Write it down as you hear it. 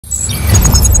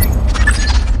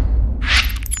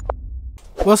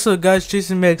What's up guys,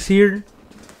 Jason Max here.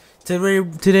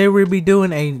 Today we'll be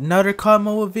doing another COD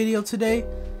Mobile video today.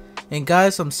 And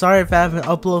guys, I'm sorry if I haven't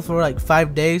uploaded for like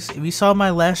 5 days. If you saw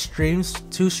my last streams,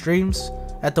 2 streams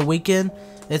at the weekend,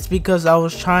 it's because I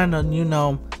was trying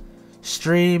to,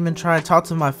 stream and try to talk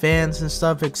to my fans and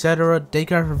stuff, etc. Thank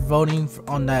you for voting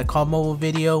on that COD Mobile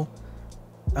video.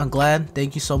 I'm glad.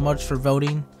 Thank you so much for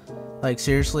voting. Like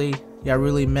seriously, yeah,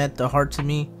 really meant the heart to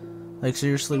me. Like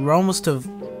seriously, we're almost to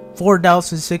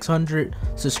 4,600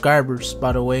 subscribers,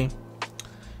 by the way,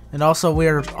 and also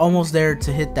we're almost there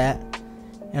to hit that.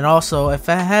 And also, if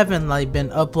I haven't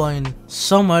been uploading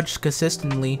so much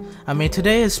consistently, I mean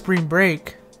today is spring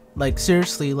break, like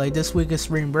seriously, like this week is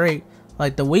spring break.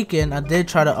 Like the weekend I did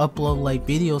try to upload like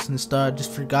videos and stuff,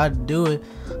 just forgot to do it.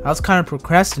 I was kind of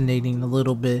procrastinating a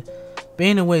little bit, but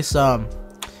anyways, I'll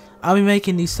be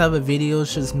making these type of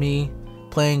videos, just me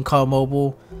playing COD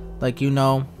Mobile. Like,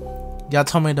 y'all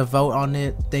told me to vote on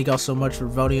it. Thank y'all so much for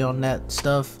voting on that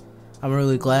stuff. I'm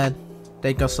really glad.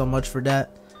 Thank y'all so much for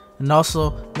that. And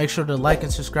also, make sure to like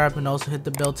and subscribe, and also hit the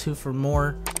bell too for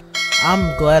more.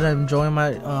 I'm glad I'm enjoying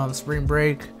my spring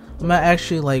break. I might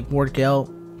actually workouts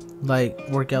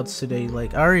today.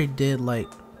 Like I already did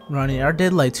running. I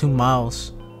did 2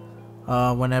 miles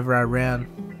whenever I ran.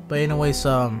 But anyways,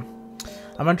 I'm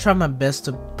gonna try my best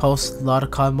to post a lot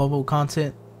of COD Mobile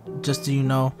content, just so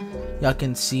y'all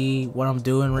can see what I'm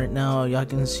doing right now. Y'all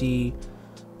can see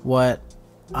what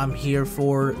I'm here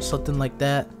for, something like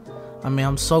that. I mean,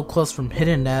 I'm so close from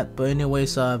hitting that. But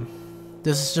anyways,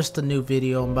 this is just a new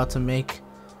video I'm about to make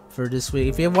for this week.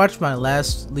 If you have watched my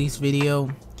last video,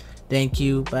 thank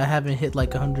you, but I haven't hit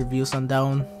 100 views on that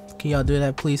one. Can y'all do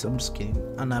that please? I'm just kidding,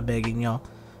 I'm not begging y'all.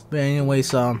 But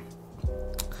anyways, I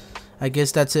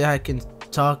guess that's it I can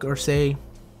talk or say.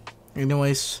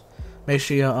 Anyways, make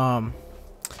sure you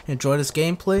enjoy this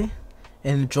gameplay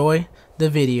and enjoy the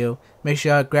video. Make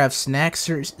sure y'all grab snacks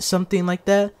or something like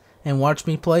that and watch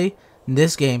me play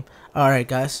this game. Alright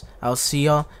guys, I'll see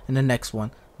y'all in the next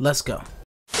one. Let's go.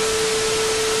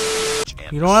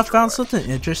 I found something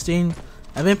interesting.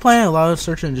 I've been playing a lot of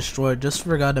Search and Destroy. Just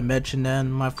forgot to mention that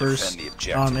in my first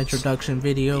introduction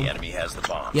video. The enemy has the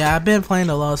bomb. Yeah, I've been playing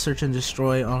a lot of Search and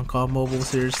Destroy on COD Mobile.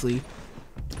 Seriously,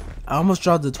 I almost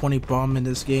dropped the 20 bomb in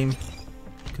this game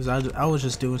because I was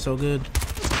just doing so good.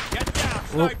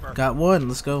 Oh, got one.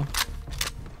 Let's go.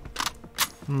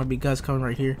 There might be guys coming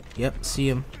right here. Yep, see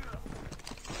him.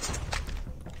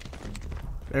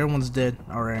 Everyone's dead.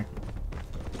 All right.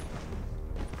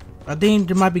 I think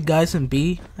there might be guys in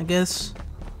B, I guess.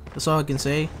 That's all I can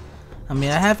say. I mean,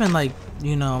 I haven't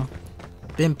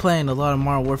been playing a lot of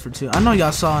Modern Warfare 2. I know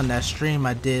y'all saw in that stream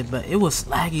I did, but it was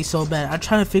laggy so bad. I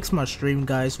tried to fix my stream,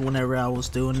 guys, whenever I was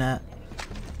doing that.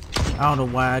 I don't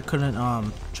know why I couldn't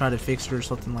try to fix it or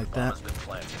something like that.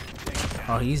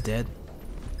 Oh, he's dead.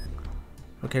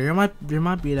 Okay, there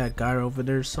might be that guy over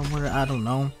there somewhere. I don't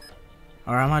know.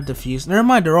 Or I might defuse. Never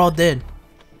mind, they're all dead.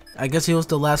 I guess he was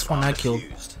the last one I killed.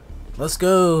 Let's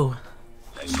go.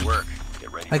 Nice work.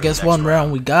 Get ready I guess one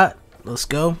round we got. Let's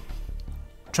go.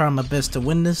 Trying my best to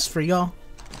win this for y'all.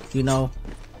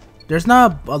 There's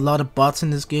not a lot of bots in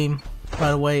this game, by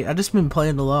the way. I just been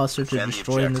playing a lot of Search and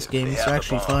Destroy in this game. It's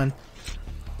actually fun.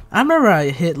 I remember I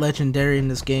hit Legendary in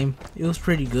this game. It was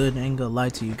pretty good. I ain't gonna lie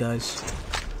to you guys.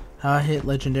 How I hit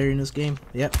Legendary in this game?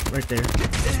 Yep, right there.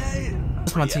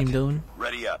 What's my team doing?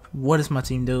 Ready up. What is my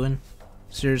team doing?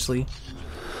 Seriously.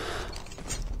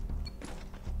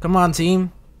 Come on,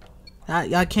 team.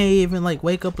 I can't even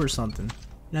wake up or something.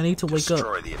 I need to wake up.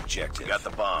 Destroy the objective. Got the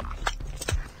bomb.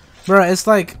 Bro, it's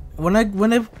like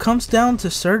when it comes down to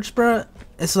search, bro,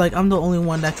 it's like I'm the only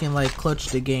one that can clutch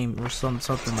the game or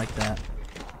something like that.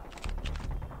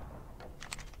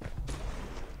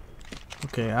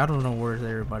 Okay, I don't know where's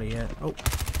everybody at. Oh.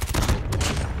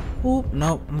 Oh,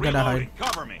 no, I'm gonna hide.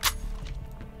 Cover me.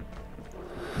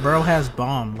 Bro has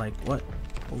bomb, what?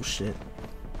 Oh shit.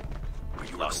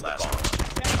 You lost last one.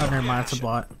 Oh, never mind, it's a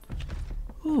bot.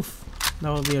 Oof.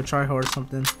 That would be a tryhard or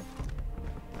something.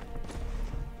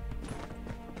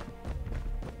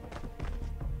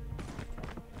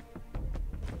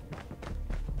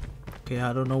 Okay,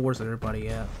 I don't know where's everybody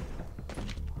at.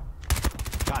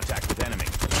 Contact with enemy.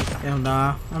 Hell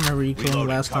nah. I remember you killed me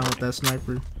last time with that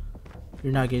sniper.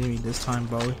 You're not getting me this time,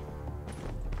 boy.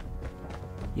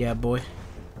 Yeah, boy.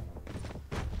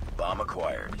 Bomb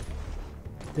acquired.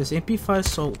 This MP5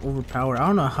 is so overpowered. I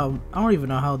don't even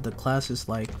know how the class is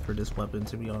for this weapon,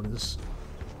 to be honest.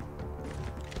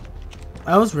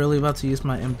 I was really about to use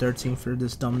my M13 for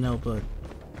this thumbnail,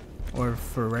 or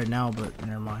for right now, but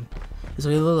never mind. It's a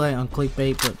little on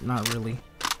clickbait, but not really.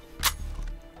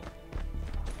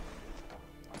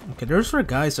 Okay, there's for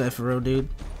guys that for real, dude.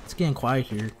 It's getting quiet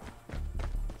here.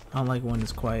 I don't like when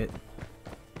it's quiet.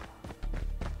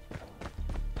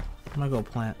 I'm gonna go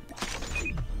plant.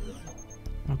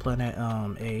 I'm gonna plant at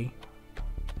A.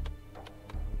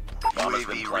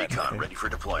 UAV recon ready for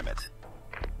deployment.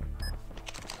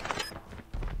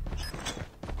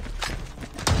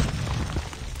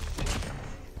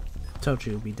 Told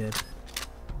you you'd be dead.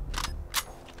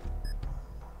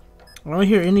 I don't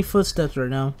hear any footsteps right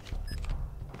now.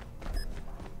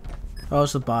 Oh,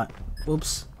 it's a bot.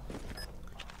 Oops.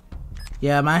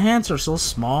 Yeah, my hands are so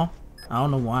small. I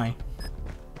don't know why.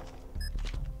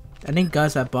 I think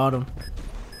guys at bottom.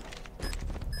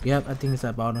 Yep, I think it's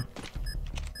at bottom.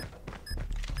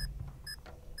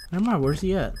 Never mind, where's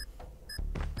he at?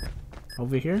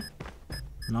 Over here?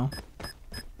 No.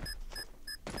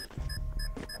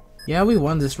 Yeah, we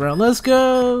won this round. Let's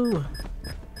go!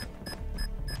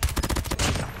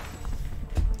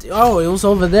 Oh, it was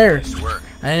over there. Nice work.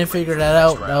 I didn't figure that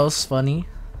out. That was funny.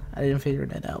 I didn't figure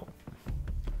that out.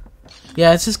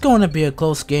 Yeah, it's just going to be a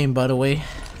close game, by the way.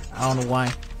 I don't know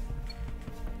why.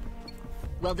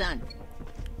 Well done.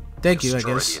 Thank you, I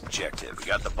Destroy guess. the objective. We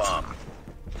got the bomb.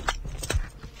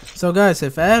 So guys,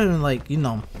 if I haven't like, you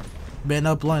know, been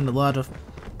uploading a lot of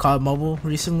COD Mobile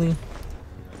recently,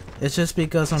 it's just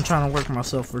because I'm trying to work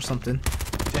myself or something.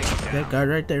 That guy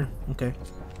right there. Okay.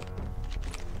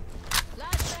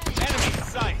 Enemy in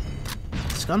sight.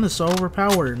 It's kind of so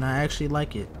overpowered and I actually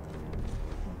like it.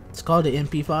 It's called the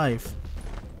MP5.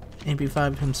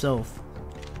 MP5 himself.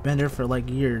 Been there for like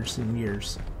years and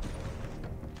years.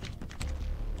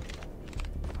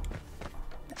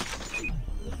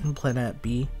 I'm playing at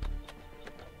B.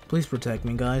 Please protect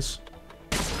me, guys.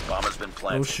 Bomb has been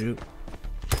planted. Oh shoot.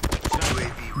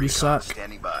 UAV We recon suck.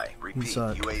 standing by. Repeat.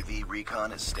 suck. UAV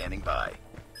recon is standing by.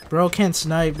 Bro can't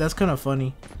snipe. That's kind of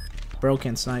funny. Bro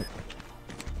can't snipe.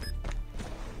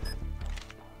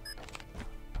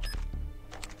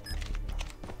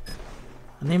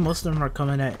 I think most of them are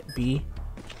coming at B.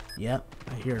 Yep,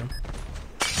 I hear them.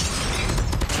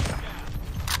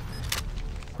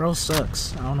 Bro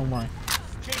sucks. I don't know why.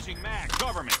 Changing mag.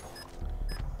 Cover me.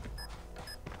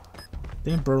 I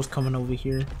think bro's coming over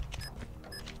here.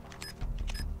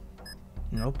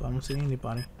 Nope, I don't see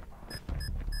anybody.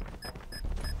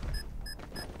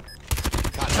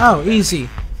 Oh, easy.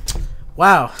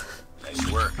 Wow.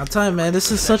 Nice work. I'm telling you, man,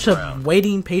 this is such a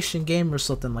waiting, patient game or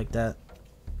something like that.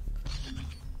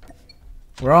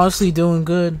 We're honestly doing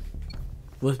good.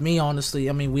 With me, honestly,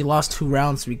 I mean, we lost 2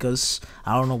 rounds because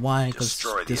I don't know why, because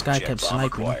this guy kept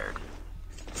sniping.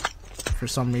 For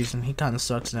some reason, he kind of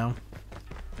sucks now.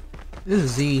 This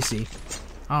is easy.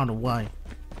 I don't know why.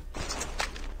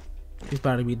 He's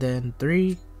about to be dead in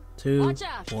 3, 2,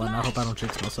 1. I hope I don't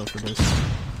jinx myself for this.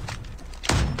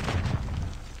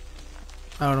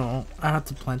 I don't know. I have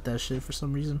to plant that shit for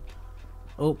some reason.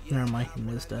 Oh, never mind. He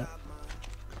missed that.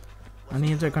 I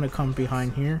think they're gonna come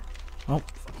behind here. Oh,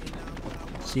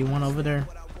 see one over there.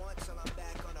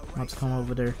 Let's come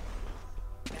over there.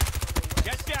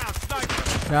 Get down,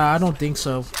 sniper. Nah, I don't think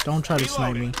so. Don't try to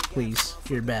snipe me, please.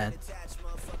 You're bad.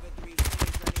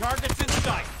 Targets in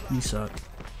sight. You suck.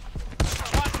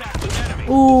 Contact with enemy.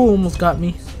 Ooh, almost got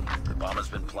me. The bomb has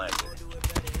been planted.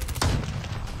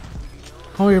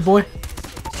 Come here, boy.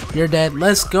 You're dead.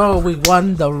 Let's go. We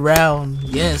won the round.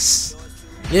 Yes.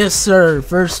 Yes, sir.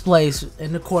 First place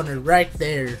in the corner right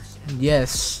there.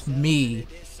 Yes, me.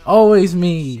 Always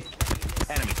me.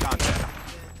 Enemy contact.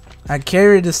 I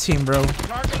carry this team, bro.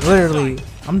 Literally,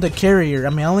 I'm the carrier. I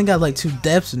mean, I only got like 2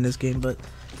 deaths in this game, but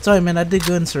sorry, man. I did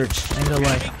good in Search. Ain't gonna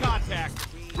lie.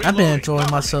 I've been enjoying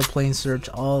myself playing Search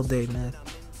all day, man.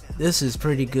 This is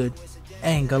pretty good.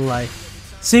 Ain't gonna lie.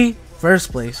 See?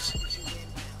 First place.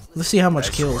 Let's see how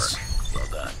much kills. Well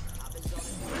done.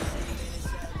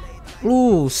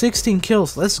 Ooh, 16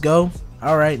 kills. Let's go.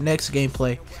 Alright, next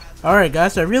gameplay. Alright,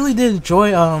 guys. I really did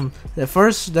enjoy the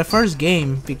first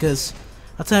game because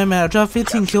I'll tell you, man, I dropped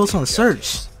 15 kills on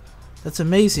Search. That's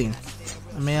amazing.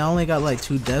 I mean, I only got like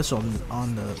 2 deaths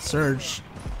on the Search.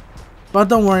 But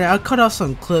don't worry, I'll cut off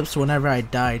some clips whenever I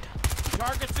died.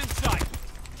 Targets in sight.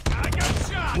 I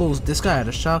got shot. Ooh, this guy had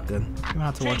a shotgun. I'm gonna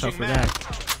have to watch out for that.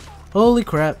 Holy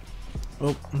crap.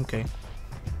 Oh, okay.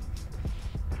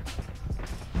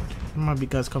 There might be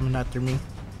guys coming after me.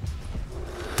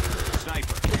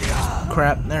 Sniper.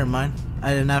 Crap, never mind.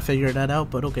 I did not figure that out,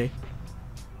 but okay.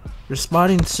 You're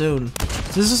spotting soon.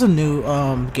 This is a new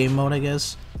game mode, I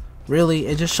guess. Really,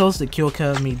 it just shows the kill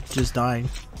count of me just dying.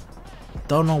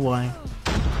 Don't know why,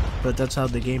 but that's how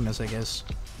the game is, I guess.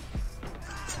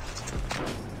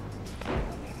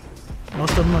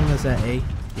 Most of them is at A.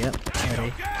 Yep, at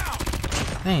A.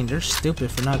 Dang, they're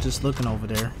stupid for not just looking over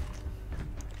there.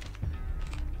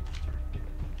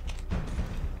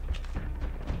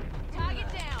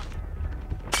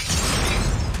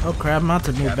 Oh crap, I'm about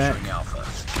to move back.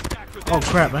 Oh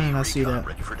crap, I did not see that.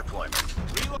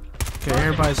 Okay,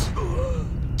 everybody's...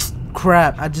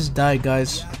 Crap, I just died,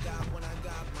 guys.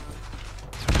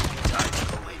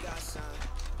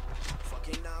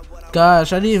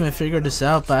 Gosh, I didn't even figure this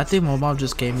out, but I think my mom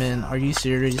just came in. Are you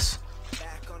serious?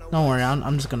 Don't worry,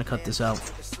 I'm just gonna cut this out.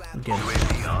 Again.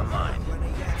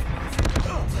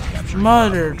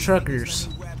 Mother truckers.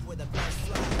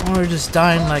 We're just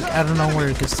dying like out of nowhere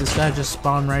because this guy just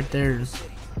spawned right there.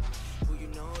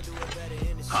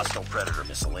 Hostile predator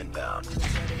missile inbound.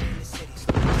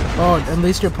 Oh, at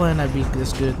least you're playing that beat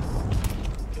this good.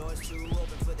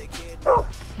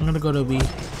 I'm gonna go to B.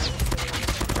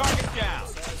 Target down.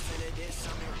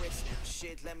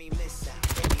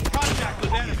 Contact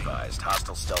with enemy. Advised,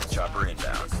 hostile stealth chopper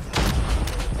inbound.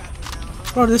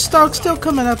 Bro, this dog's still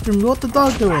coming after me. What the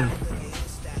dog doing?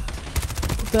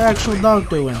 What the actual dog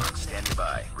doing? Standing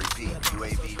by. Repeat.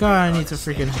 UAV. God, I need to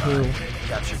freaking heal.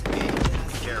 Captured B.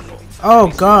 Be careful.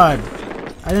 Oh God,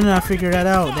 I did not figure that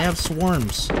out. They have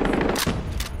swarms.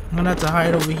 I'm gonna have to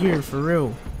hide over here for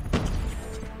real.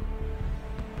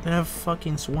 They have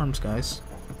fucking swarms, guys.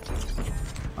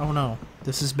 Oh no,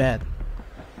 this is bad.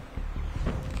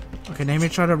 Okay, let me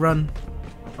try to run.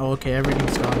 Oh, okay,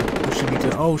 everything's gone. This should be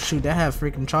good. Oh shoot, they have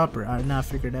freaking chopper. I did not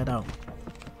figure that out.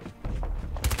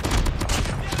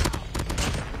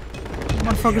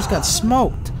 Motherfuckers got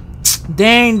smoked.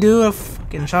 Dang, dude, a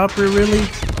fucking chopper, really?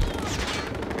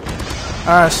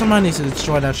 Alright, somebody needs to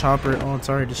destroy that chopper. Oh, it's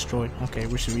already destroyed. Okay,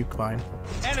 we should be fine.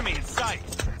 Enemy in sight.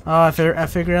 Oh, I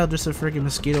figured out there's a freaking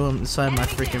mosquito inside my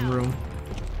freaking room.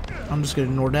 I'm just gonna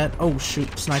ignore that. Oh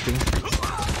shoot, sniping.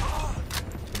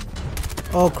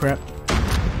 Oh crap.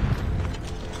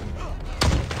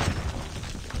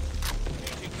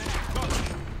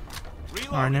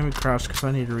 Alright, let me crouch because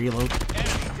I need to reload.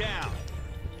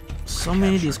 So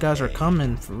many of these guys are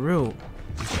coming, for real.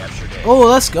 Oh,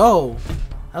 let's go!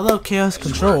 I love chaos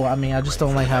control. I mean, I just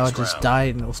don't like how I just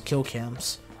died in those kill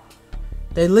cams.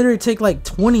 They literally take like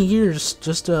 20 years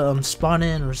just to spawn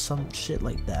in or some shit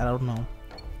like that. I don't know.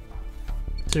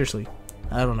 Seriously,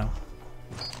 I don't know.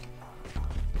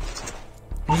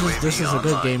 This is a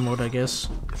good game mode, I guess.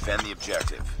 Defend the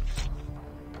objective.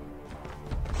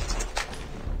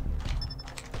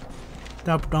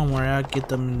 Don't worry, I'll get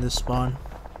them in this spawn.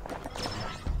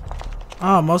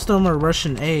 Oh, most of them are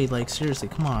rushing A. Like, seriously,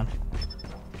 come on.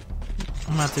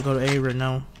 I'm gonna have to go to A right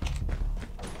now.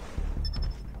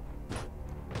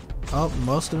 Oh,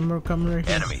 most of them are coming right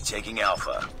here. Enemy taking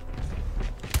Alpha.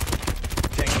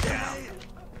 Take down.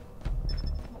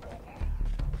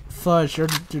 Fudge,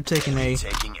 they're taking A.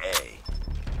 Taking A.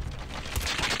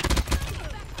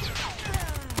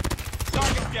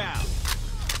 Target down.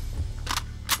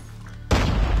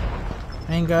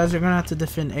 And guys, you're gonna have to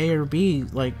defend A or B.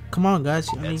 Like, come on, guys.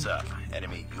 Heads up.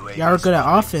 Enemy UAV. Y'all are good at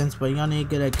offense, but y'all need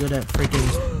to get good at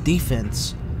freaking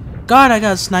defense. God, I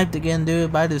got sniped again,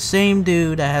 dude, by the same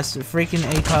dude that has the freaking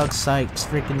ACOG sights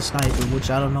freaking sniper, which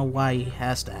I don't know why he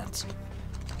has that.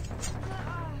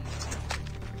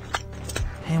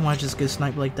 Hey, why just get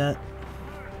sniped like that?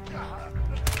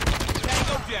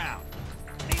 Tango down.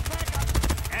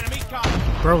 Enemy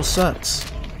contact. Bro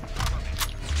sucks.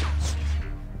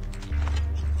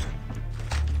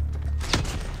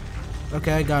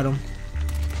 Okay, I got him.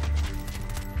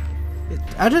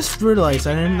 I just realized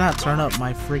I did not turn up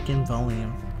my freaking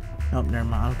volume. Nope, never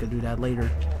mind. I could do that later.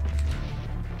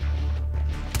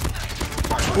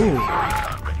 Ooh.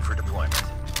 Ready for deployment.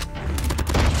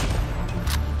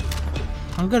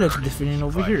 I'm good at defending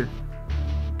over here.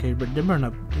 Okay, but there might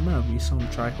not be some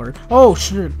tryhard. Oh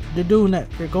shit, they're doing that.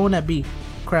 They're going at B.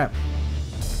 Crap.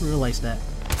 Realized that.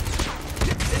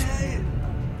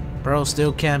 Bro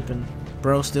still camping.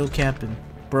 Bro still camping.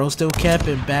 Bro still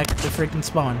camping back at the freaking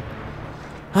spawn.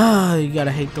 Ah, you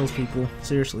gotta hate those people.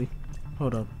 Seriously.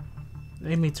 Hold up.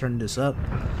 Let me turn this up.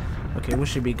 Okay, we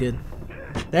should be good.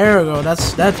 There we go.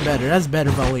 That's better. That's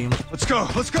better volume. Let's go.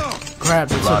 Let's go.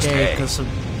 Crap, it's okay because some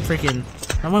freaking.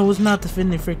 I was not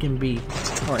defending freaking B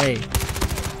or A.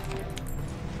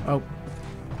 Oh,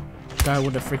 guy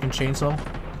with a freaking chainsaw.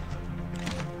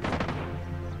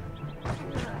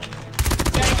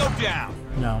 Tango down.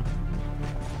 No.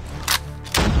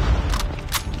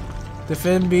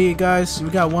 Defend B, guys. We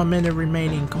got 1 minute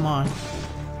remaining. Come on.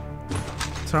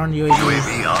 Turn UAV.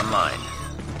 UAV online.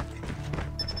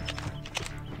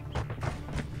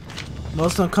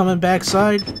 Most of them coming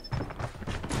backside.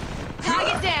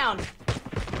 Target down.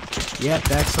 Yeah,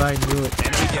 backside. Do it.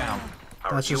 Enemy down.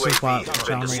 That's just a bot. I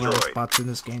don't know why there's bots in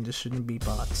this game. There shouldn't be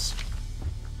bots.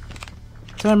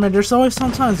 Tell me, there's always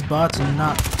sometimes bots and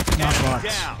not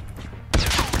bots.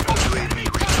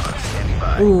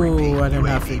 Ooh, I did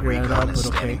not figure that out, but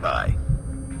okay.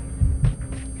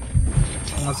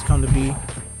 Wants to come to B.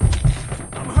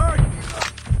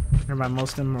 Never mind,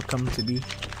 most of them are coming to B. Ooh,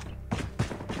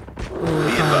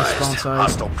 coming to spawn side.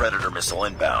 Hostile predator missile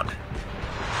inbound.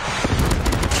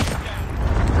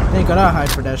 Thank God I hide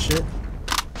for that shit.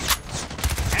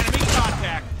 Enemy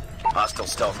contact. Hostile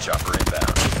stealth chopper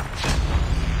inbound.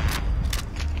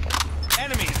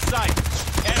 Enemy in sight.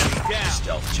 Enemy down.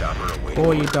 Stealth chopper awaiting.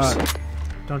 Boy, you dot.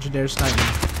 Don't you dare snipe me.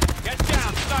 Get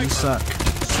down, sniper. You suck.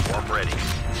 Swarm ready.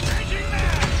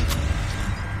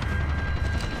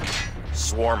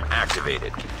 Swarm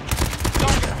activated.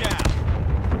 Target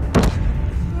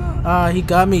down. He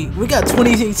got me. We got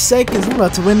 28 seconds. We're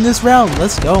about to win this round.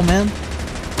 Let's go, man.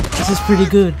 This is pretty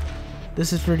good.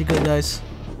 This is pretty good, guys.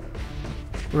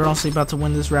 We're also about to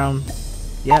win this round.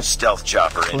 Yep. Stealth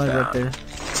chopper inbound. Right there.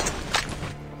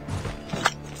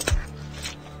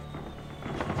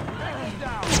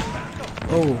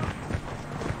 Oh.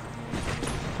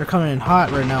 They're coming in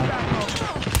hot right now.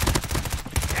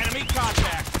 Enemy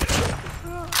contact.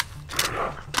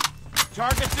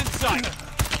 Targets in sight.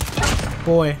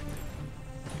 Boy.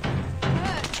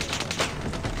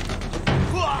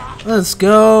 Let's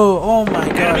go. Oh my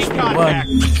gosh, we won.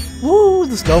 Woo,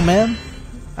 let's go, man.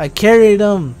 I carried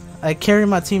them. I carried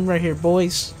my team right here,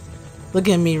 boys. Look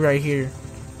at me right here.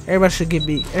 Everybody should give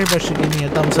me a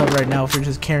thumbs up right now for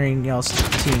just carrying y'all's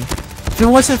team. If it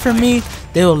wasn't for me,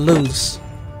 they will lose.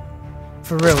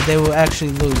 For real, they will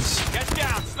actually lose. Get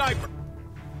down, sniper.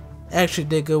 Actually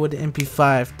did good with the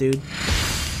MP5, dude.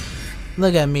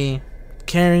 Look at me,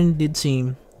 carrying the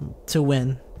team to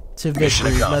win, to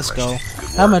victory. Let's go.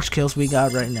 How much kills we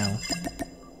got right now?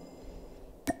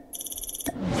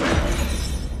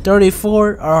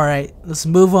 34. All right, let's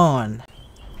move on.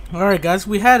 All right, guys,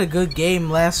 we had a good game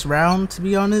last round, to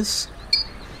be honest,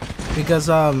 because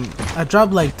I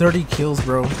dropped like 30 kills,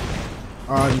 bro,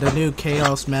 on the new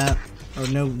chaos map, or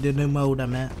the new mode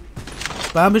I'm at.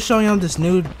 But I've been showing you this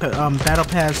new battle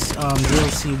pass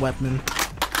DLC weapon.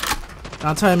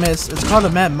 I'll tell you, man, it's called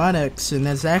a Mad Monex, and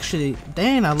it's actually,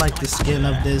 dang, I like the skin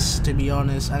of this, to be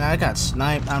honest. And I got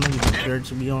sniped. I don't even care,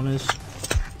 to be honest.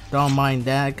 Don't mind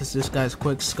that, because this guy's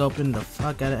quick scoping the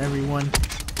fuck out of everyone.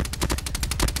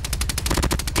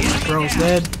 Bro's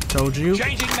dead. Told you.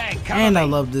 And I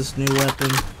love this new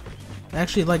weapon. I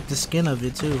actually like the skin of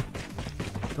it, too.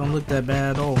 Don't look that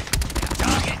bad at all.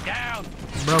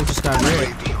 Bro just got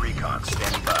red.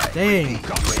 Dang.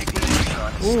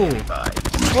 Ooh.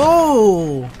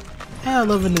 Oh! Hey, I'm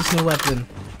loving this new weapon.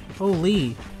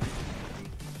 Holy.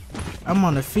 I'm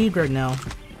on the feed right now.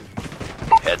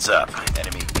 Heads up.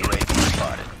 Enemy UAV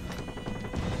spotted.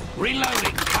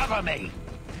 Reloading. Cover me.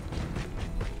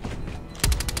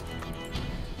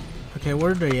 Okay,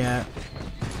 where are they at?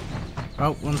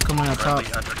 Oh, one's coming up top.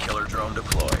 Hunter killer drone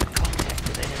deployed.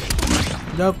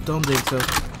 Nope, don't think so.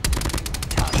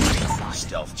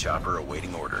 Stealth chopper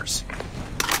awaiting orders.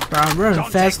 Bro, I'm running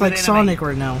fast like Sonic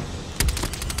right now.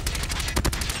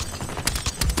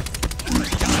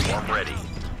 Swarm ready.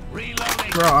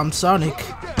 Reloading. Bro, I'm Sonic.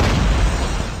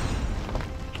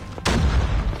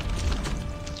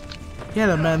 Yeah,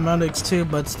 the Mad Monex too,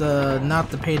 but it's not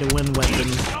the pay to win weapon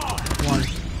one.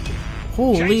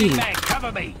 Holy!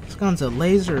 Cover me. This gun's a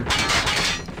laser.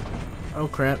 Oh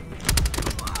crap.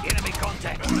 Enemy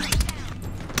contact.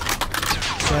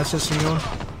 Gas system going.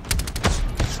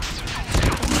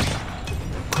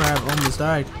 Crap, almost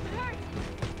died.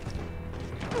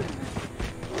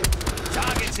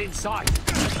 Targets in sight.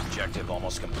 Objective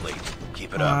almost complete.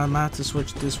 Keep it up. I'm about to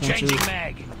switch this one too. Changing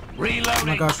mag. Reloading. Oh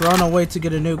my gosh, we're on our way to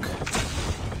get a nuke.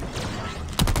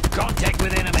 Contact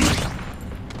with enemy.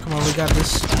 Come on, we got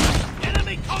this.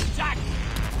 Enemy contact.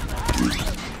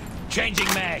 Changing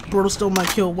mag. Bro stole my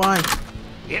kill. Why?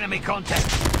 Enemy contact.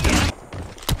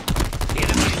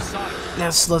 Enemy in sight.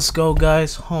 Yes, let's go,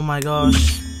 guys. Oh my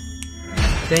gosh.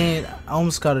 Dang it, I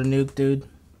almost got a nuke, dude.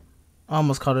 I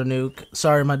almost caught a nuke.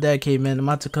 Sorry, my dad came in. I'm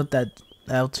about to cut that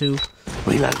out too.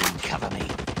 Reloading. Cover me.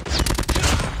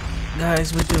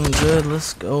 Guys, we're doing good.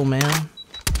 Let's go, man.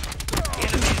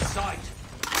 Enemy in sight.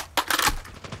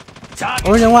 Target.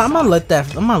 Or you know what? I'm gonna let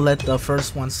the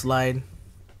first one slide.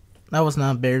 That was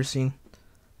not embarrassing.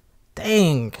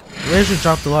 Dang, we actually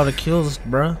dropped a lot of kills,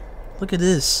 bruh. Look at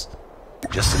this.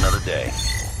 Just another day.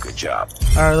 Good job.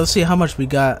 All right, let's see how much we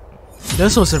got.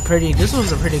 This was a pretty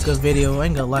good video. I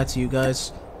ain't gonna lie to you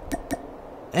guys.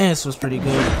 And this was pretty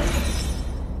good.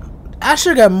 I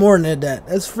should got more than that.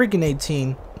 That's freaking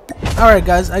 18. Alright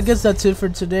guys, I guess that's it for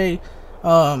today.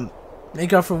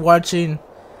 Thank y'all for watching.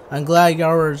 I'm glad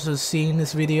y'all were just seeing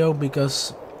this video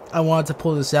because I wanted to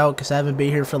pull this out because I haven't been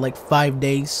here for like 5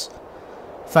 days.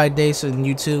 5 days on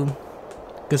YouTube.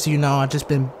 Because, you know, I've just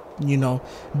been, you know,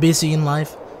 busy in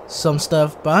life. Some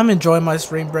stuff. But I'm enjoying my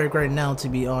spring break right now, to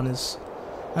be honest.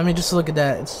 I mean, just look at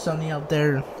that. It's sunny out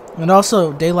there. And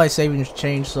also, daylight savings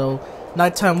changed. So,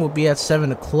 nighttime will be at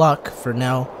 7 o'clock for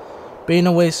now. But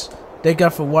anyways, thank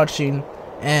y'all for watching.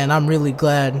 And I'm really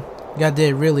glad y'all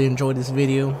did really enjoy this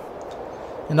video.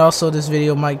 And also, this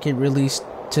video might get released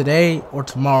today or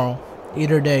tomorrow.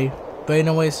 Either day. But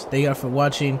anyways, thank y'all for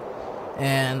watching.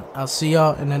 And I'll see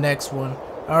y'all in the next one.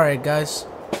 Alright guys.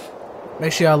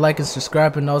 Make sure y'all like and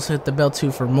subscribe. And also hit the bell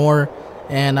too for more.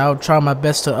 And I'll try my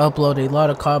best to upload a lot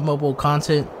of COD Mobile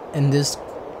content in this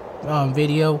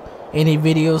video. Any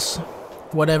videos.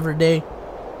 Whatever day.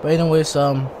 But anyways,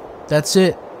 that's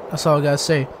it. That's all I gotta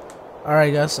say.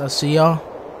 Alright guys. I'll see y'all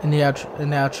in the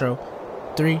outro.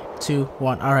 3, 2,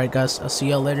 1. Alright guys, I'll see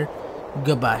y'all later.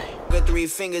 Goodbye. Good 3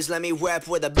 fingers, let me rap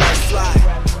with a black fly.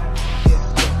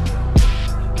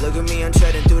 Look at me, I'm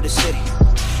treading through the city.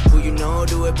 Who you know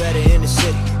do it better in the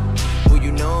city? Who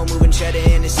you know moving cheddar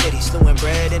in the city? Stewing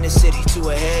bread in the city. 2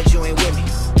 ahead, you ain't with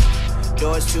me.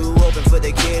 Doors too open for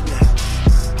the kid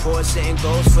now. Poor sitting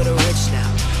goals for the rich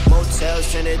now.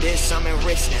 Motels turn to this, I'm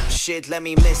rich now. Shit, let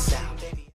me miss out.